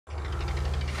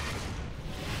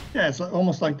Yeah, it's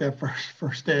almost like that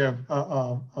first day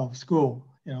of school.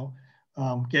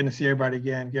 Getting to see everybody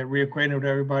again, get reacquainted with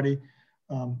everybody,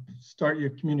 start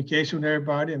your communication with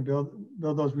everybody, and build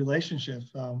those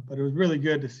relationships. But it was really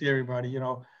good to see everybody.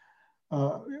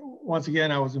 Once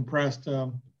again, I was impressed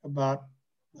about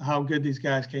how good these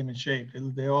guys came in shape.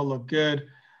 They all look good.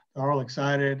 They're all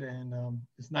excited, and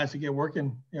it's nice to get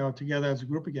working, together as a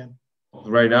group again.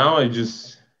 Right now, I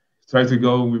just try to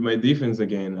go with my defense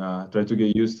again. Try to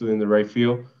get used to in the right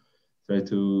field. Try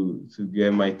to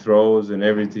get my throws and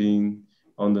everything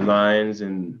on the lines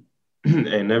and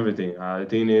and everything. The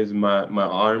thing is, my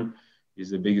arm is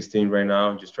the biggest thing right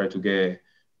now. Just try to get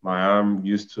my arm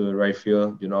used to the right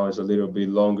field. It's a little bit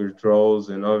longer throws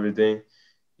and everything.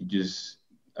 It just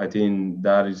I think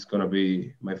that is gonna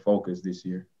be my focus this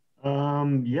year.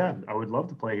 Yeah, I would love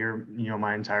to play here.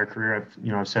 My entire career,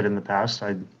 I've said in the past,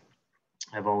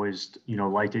 I've always,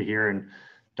 liked it here and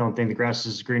don't think the grass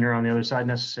is greener on the other side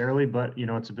necessarily, but,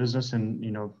 it's a business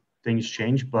and, things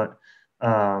change. But,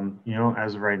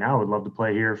 as of right now, I would love to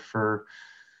play here for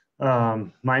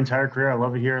my entire career. I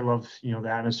love it here. I love, the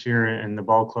atmosphere and the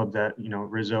ball club that,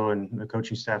 Rizzo and the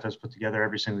coaching staff has put together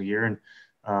every single year. And,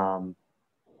 um,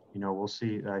 we'll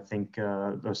see. I think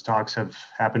those talks have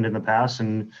happened in the past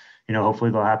and,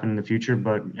 hopefully they'll happen in the future.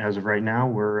 But as of right now,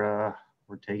 we're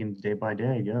taking it day by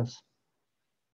day, I guess.